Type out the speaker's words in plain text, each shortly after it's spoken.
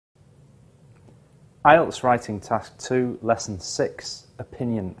IELTS Writing Task 2, Lesson 6,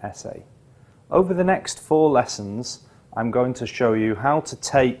 Opinion Essay. Over the next 4 lessons, I'm going to show you how to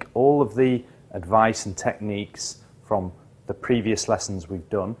take all of the advice and techniques from the previous lessons we've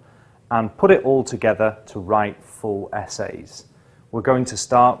done and put it all together to write full essays. We're going to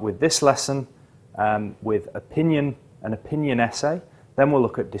start with this lesson with an opinion essay, then we'll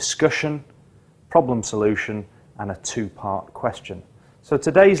look at discussion, problem solution and a 2-part question. So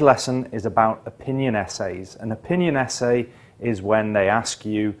today's lesson is about opinion essays. An opinion essay is when they ask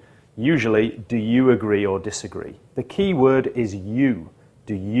you, usually, do you agree or disagree? The key word is you.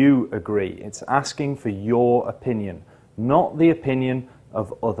 Do you agree? It's asking for your opinion, not the opinion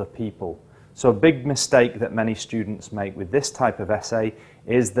of other people. So a big mistake that many students make with this type of essay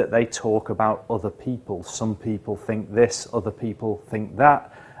is that they talk about other people. Some people think this, other people think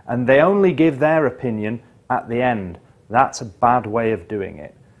that, and they only give their opinion at the end. That's a bad way of doing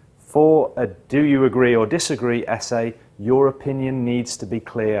it. For a do you agree or disagree essay, your opinion needs to be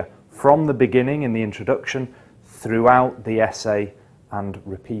clear from the beginning in the introduction, throughout the essay, and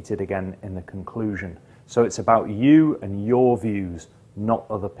repeated again in the conclusion. So it's about you and your views, not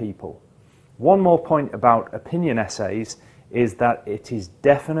other people. One more point about opinion essays is that it is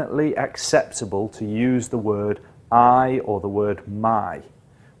definitely acceptable to use the word I or the word my.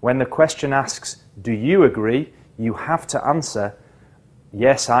 When the question asks, do you agree? You have to answer,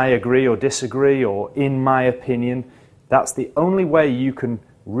 yes, I agree or disagree, or in my opinion. That's the only way you can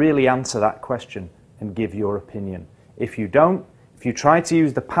really answer that question and give your opinion. If you don't, if you try to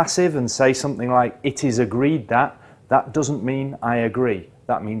use the passive and say something like, it is agreed that doesn't mean I agree.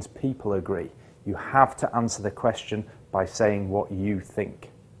 That means people agree. You have to answer the question by saying what you think.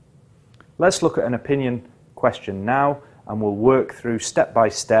 Let's look at an opinion question now, and we'll work through step by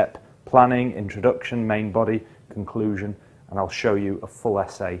step, planning, introduction, main body, conclusion, and I'll show you a full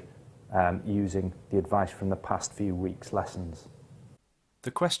essay using the advice from the past few weeks' lessons.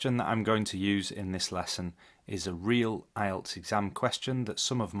 The question that I'm going to use in this lesson is a real IELTS exam question that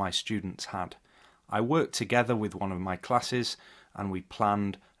some of my students had. I worked together with one of my classes and we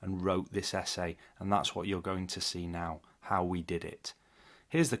planned and wrote this essay, and that's what you're going to see now, how we did it.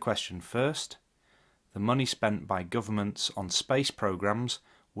 Here's the question first. The money spent by governments on space programs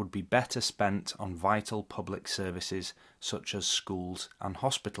would be better spent on vital public services such as schools and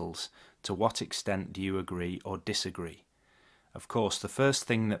hospitals. To what extent do you agree or disagree? Of course, the first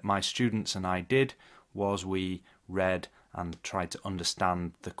thing that my students and I did was we read and tried to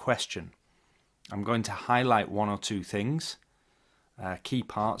understand the question. I'm going to highlight 1 or 2 things, key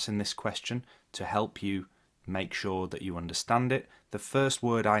parts in this question to help you make sure that you understand it. The first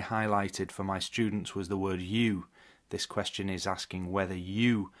word I highlighted for my students was the word you. This question is asking whether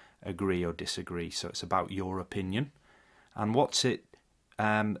you agree or disagree, so it's about your opinion. And what's it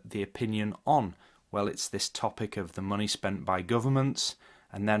the opinion on? Well, it's this topic of the money spent by governments,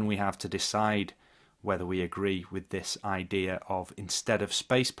 and then we have to decide whether we agree with this idea of instead of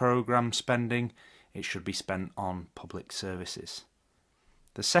space program spending, it should be spent on public services.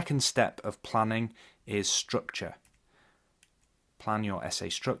 The second step of planning is structure. Plan your essay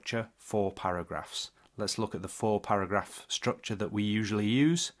structure, 4 paragraphs. Let's look at the 4-paragraph structure that we usually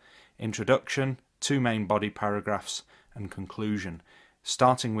use. Introduction, 2 main body paragraphs, and conclusion.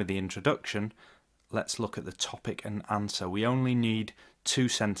 Starting with the introduction, let's look at the topic and answer. We only need 2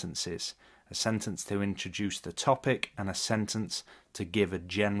 sentences. A sentence to introduce the topic and a sentence to give a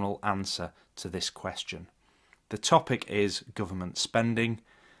general answer to this question. The topic is government spending,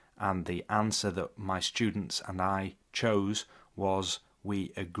 and the answer that my students and I chose was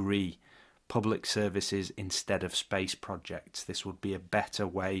we agree. Public services instead of space projects. This would be a better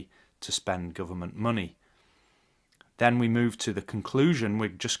way to spend government money. Then we move to the conclusion. We're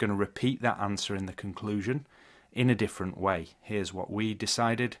just going to repeat that answer in the conclusion in a different way. Here's what we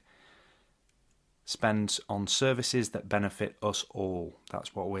decided. Spend on services that benefit us all.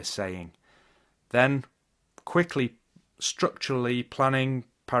 That's what we're saying. Then quickly, structurally planning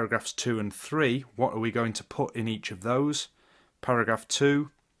paragraphs 2 and 3. What are we going to put in each of those? Paragraph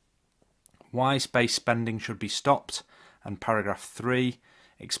 2. Why space spending should be stopped, and paragraph 3,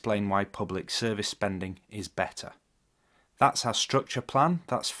 explain why public service spending is better. That's our structure plan,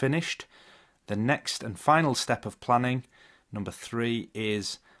 that's finished. The next and final step of planning, number 3,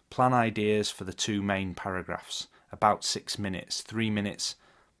 is plan ideas for the 2 main paragraphs. About 6 minutes, 3 minutes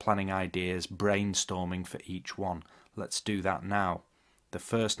planning ideas, brainstorming for each one. Let's do that now. The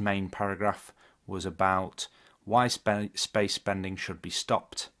first main paragraph was about why space spending should be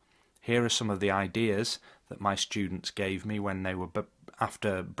stopped. Here are some of the ideas that my students gave me when they were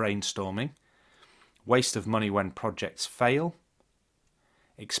after brainstorming. Waste of money when projects fail.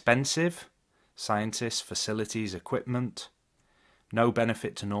 Expensive. scientists, facilities, equipment, no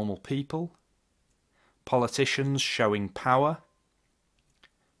benefit to normal people, politicians showing power,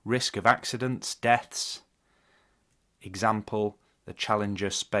 risk of accidents, deaths, example, the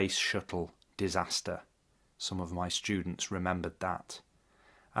Challenger space shuttle disaster. Some of my students remembered that.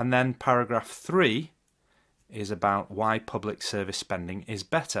 And then paragraph 3 is about why public service spending is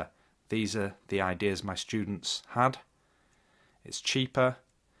better. These are the ideas my students had. It's cheaper,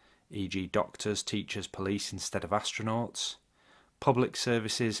 e.g. doctors, teachers, police instead of astronauts. Public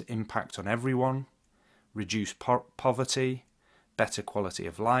services impact on everyone. Reduce poverty. Better quality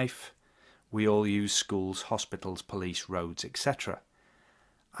of life. We all use schools, hospitals, police, roads, etc.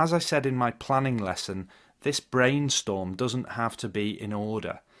 As I said in my planning lesson, this brainstorm doesn't have to be in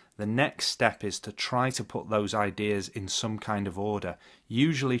order. The next step is to try to put those ideas in some kind of order,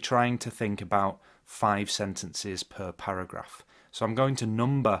 usually trying to think about 5 sentences per paragraph. So I'm going to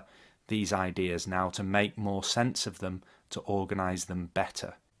number these ideas now to make more sense of them, to organise them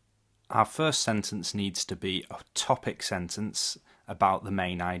better. Our first sentence needs to be a topic sentence about the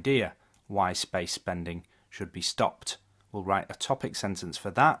main idea, why space spending should be stopped. We'll write a topic sentence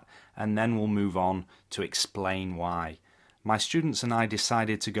for that, and then we'll move on to explain why. My students and I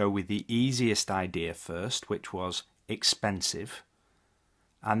decided to go with the easiest idea first, which was expensive,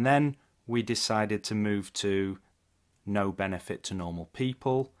 and then we decided to move to no benefit to normal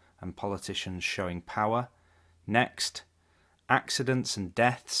people and politicians showing power. Next, accidents and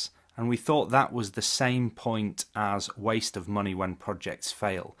deaths, and we thought that was the same point as waste of money when projects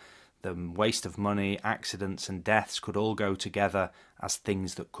fail. The waste of money, accidents and deaths could all go together as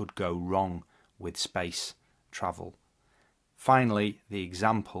things that could go wrong with space travel. Finally, the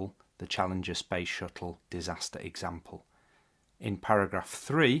example, the Challenger space shuttle disaster example. In paragraph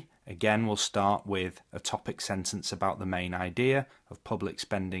 3, again we'll start with a topic sentence about the main idea of public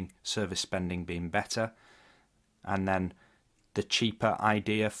spending, service spending being better, and then the cheaper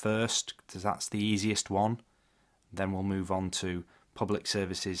idea first, because that's the easiest one. Then we'll move on to public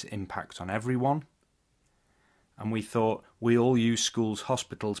services impact on everyone. And we thought we all use schools,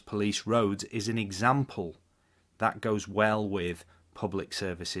 hospitals, police, roads is an example that goes well with public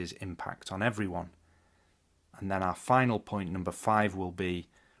services impact on everyone. And then our final point, number 5, will be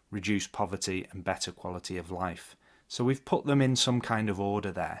reduce poverty and better quality of life. So we've put them in some kind of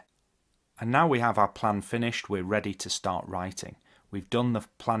order there. And now we have our plan finished, we're ready to start writing. We've done the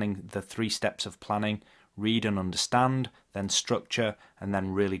planning, the 3 steps of planning: read and understand, then structure, and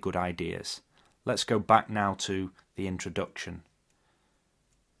then really good ideas. Let's go back now to the introduction.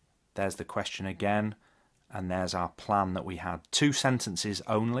 There's the question again, and there's our plan that we had. 2 sentences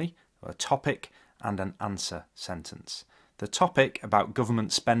only, a topic and an answer sentence. The topic about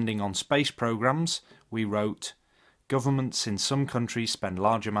government spending on space programs, we wrote, governments in some countries spend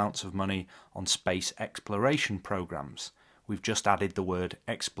large amounts of money on space exploration programs. We've just added the word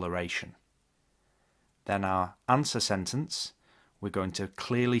exploration. Then our answer sentence, we're going to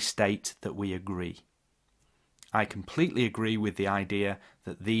clearly state that we agree. I completely agree with the idea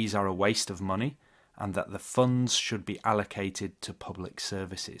that these are a waste of money and that the funds should be allocated to public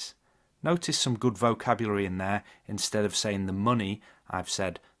services. Notice some good vocabulary in there. Instead of saying the money, I've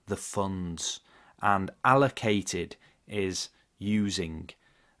said the funds. And allocated is using,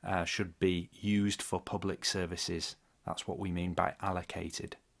 should be used for public services. That's what we mean by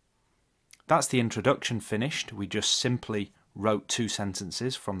allocated. That's the introduction finished. We just simply wrote 2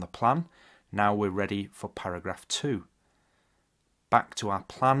 sentences from the plan. Now we're ready for paragraph 2. Back to our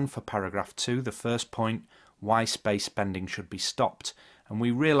plan for paragraph 2, the first point, why space spending should be stopped. And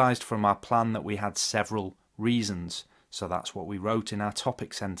we realised from our plan that we had several reasons. So that's what we wrote in our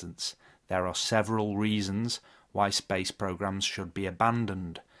topic sentence. There are several reasons why space programs should be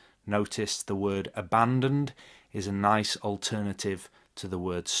abandoned. Notice the word abandoned is a nice alternative to the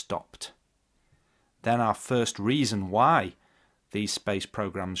word stopped. Then our first reason why these space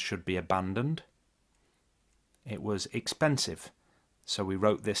programs should be abandoned. It was expensive. So we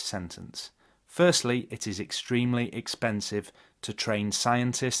wrote this sentence. Firstly, it is extremely expensive to train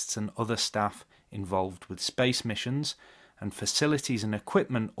scientists and other staff involved with space missions, and facilities and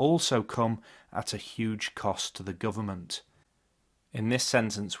equipment also come at a huge cost to the government. In this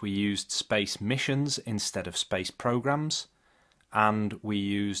sentence we used space missions instead of space programs, and we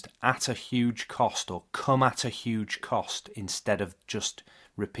used at a huge cost or come at a huge cost instead of just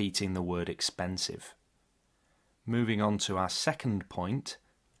repeating the word expensive. Moving on to our second point,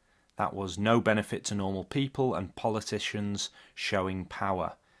 that was no benefit to normal people and politicians showing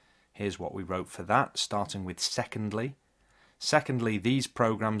power. Here's what we wrote for that, starting with secondly. Secondly, these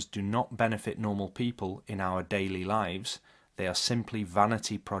programs do not benefit normal people in our daily lives. They are simply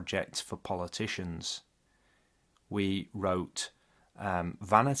vanity projects for politicians. We wrote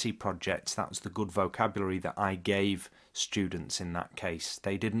vanity projects. That was the good vocabulary that I gave students in that case.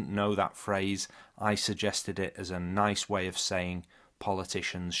 They didn't know that phrase. I suggested it as a nice way of saying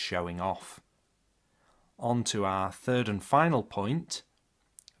politicians showing off. On to our third and final point.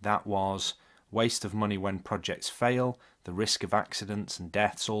 That was waste of money when projects fail, the risk of accidents and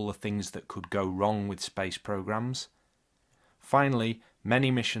deaths, all the things that could go wrong with space programs. Finally,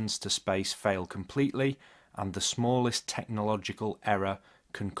 many missions to space fail completely, and the smallest technological error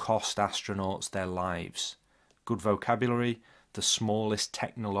can cost astronauts their lives. Good vocabulary, the smallest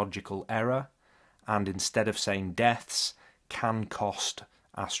technological error, and instead of saying deaths, can cost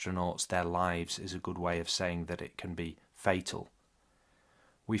astronauts their lives is a good way of saying that it can be fatal.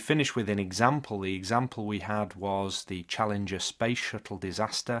 We finish with an example. The example we had was the Challenger space shuttle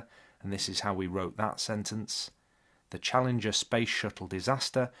disaster, and this is how we wrote that sentence. The Challenger space shuttle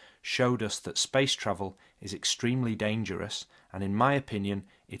disaster showed us that space travel is extremely dangerous, and in my opinion,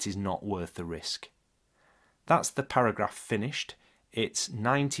 it is not worth the risk. That's the paragraph finished. It's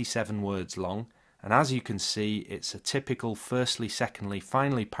 97 words long, and as you can see, it's a typical firstly, secondly,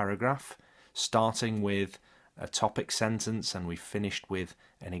 finally paragraph, starting with a topic sentence, and we finished with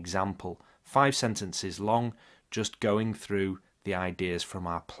an example. 5 sentences long, just going through the ideas from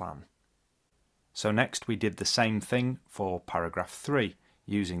our plan. So next we did the same thing for paragraph 3,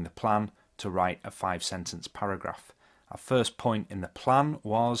 using the plan to write a 5-sentence paragraph. Our first point in the plan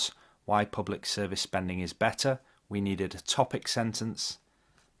was why public service spending is better. We needed a topic sentence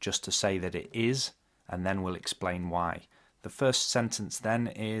just to say that it is, and then we'll explain why. The first sentence then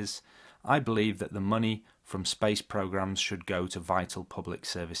is, I believe that the money from space programs should go to vital public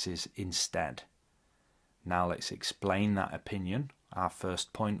services instead. Now let's explain that opinion. Our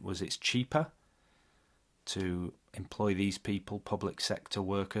first point was it's cheaper to employ these people, public sector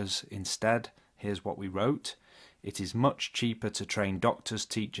workers, instead. Here's what we wrote. It is much cheaper to train doctors,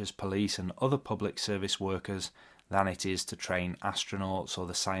 teachers, police and other public service workers than it is to train astronauts or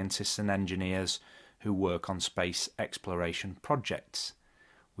the scientists and engineers who work on space exploration projects.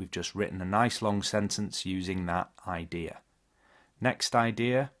 We've just written a nice long sentence using that idea. Next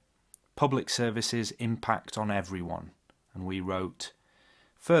idea, public services impact on everyone. And we wrote,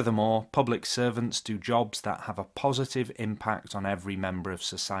 furthermore, public servants do jobs that have a positive impact on every member of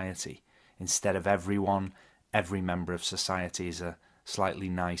society. Instead of everyone, every member of society is a slightly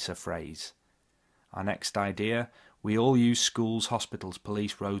nicer phrase. Our next idea, we all use schools, hospitals,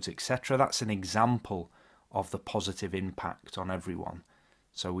 police, roads, etc. That's an example of the positive impact on everyone.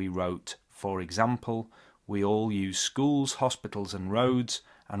 So we wrote, for example, we all use schools, hospitals and roads,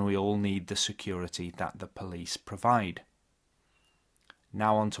 and we all need the security that the police provide.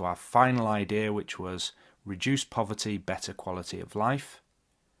 Now on to our final idea, which was reduce poverty, better quality of life.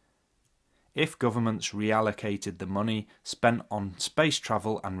 If governments reallocated the money spent on space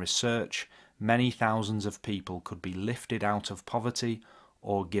travel and research, many thousands of people could be lifted out of poverty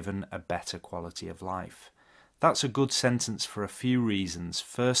or given a better quality of life. That's a good sentence for a few reasons.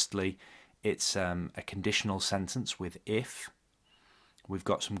 Firstly, it's a conditional sentence with if. We've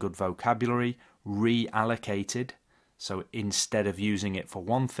got some good vocabulary. Reallocated. So instead of using it for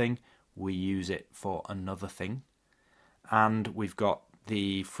one thing, we use it for another thing. And we've got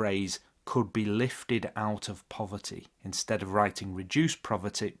the phrase could be lifted out of poverty. Instead of writing reduce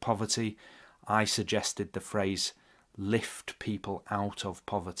poverty, I suggested the phrase lift people out of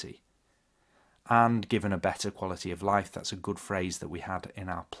poverty. And given a better quality of life, that's a good phrase that we had in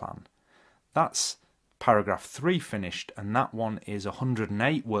our plan. That's paragraph 3 finished, and that one is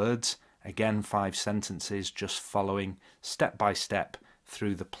 108 words, again 5 sentences, just following step by step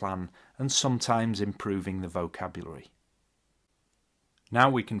through the plan and sometimes improving the vocabulary. Now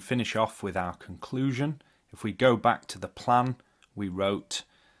we can finish off with our conclusion. If we go back to the plan, we wrote,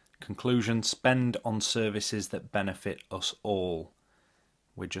 conclusion, spend on services that benefit us all.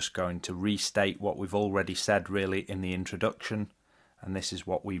 We're just going to restate what we've already said really in the introduction, and this is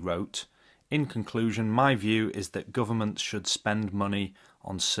what we wrote. In conclusion, my view is that governments should spend money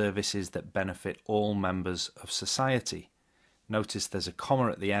on services that benefit all members of society. Notice there's a comma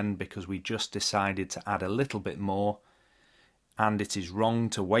at the end because we just decided to add a little bit more, and it is wrong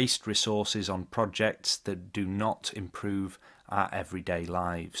to waste resources on projects that do not improve our everyday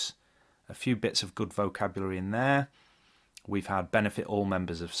lives. A few bits of good vocabulary in there. We've had benefit all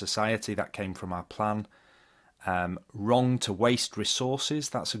members of society, that came from our plan. Wrong to waste resources,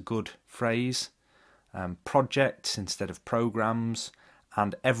 that's a good phrase. Projects instead of programs,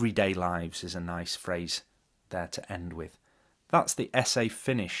 and everyday lives is a nice phrase there to end with. That's the essay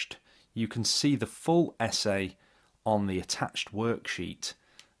finished. You can see the full essay on the attached worksheet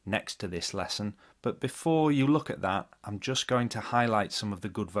next to this lesson, but before you look at that, I'm just going to highlight some of the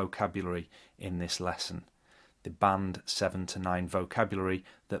good vocabulary in this lesson, the band 7 to 9 vocabulary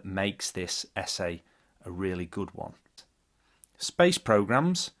that makes this essay a really good one. Space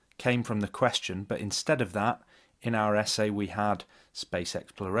programs came from the question, but instead of that, in our essay we had space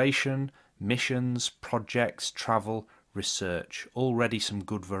exploration, missions, projects, travel, research, already some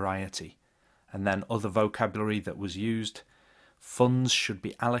good variety. And then other vocabulary that was used: funds should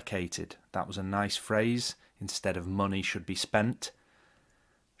be allocated, that was a nice phrase, instead of money should be spent.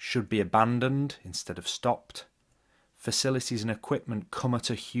 Should be abandoned instead of stopped. Facilities and equipment come at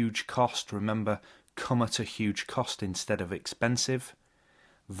a huge cost, remember, come at a huge cost instead of expensive.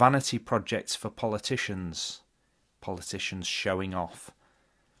 Vanity projects for politicians, politicians showing off.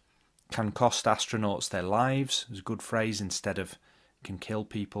 Can cost astronauts their lives, is a good phrase, instead of can kill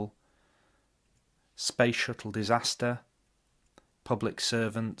people. Space shuttle disaster. Public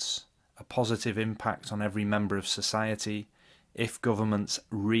servants, a positive impact on every member of society. If governments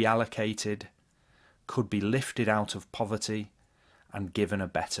reallocated, could be lifted out of poverty and given a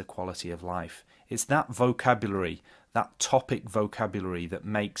better quality of life. It's that vocabulary, that topic vocabulary, that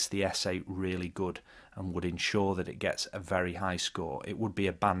makes the essay really good and would ensure that it gets a very high score. It would be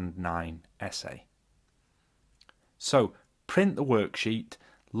a band 9 essay. So print the worksheet,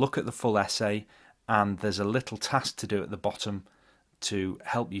 look at the full essay, and there's a little task to do at the bottom to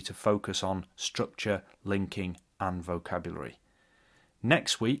help you to focus on structure, linking and vocabulary.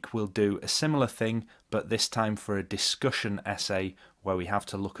 Next week we'll do a similar thing, but this time for a discussion essay where we have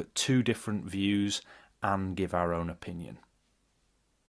to look at 2 different views and give our own opinion.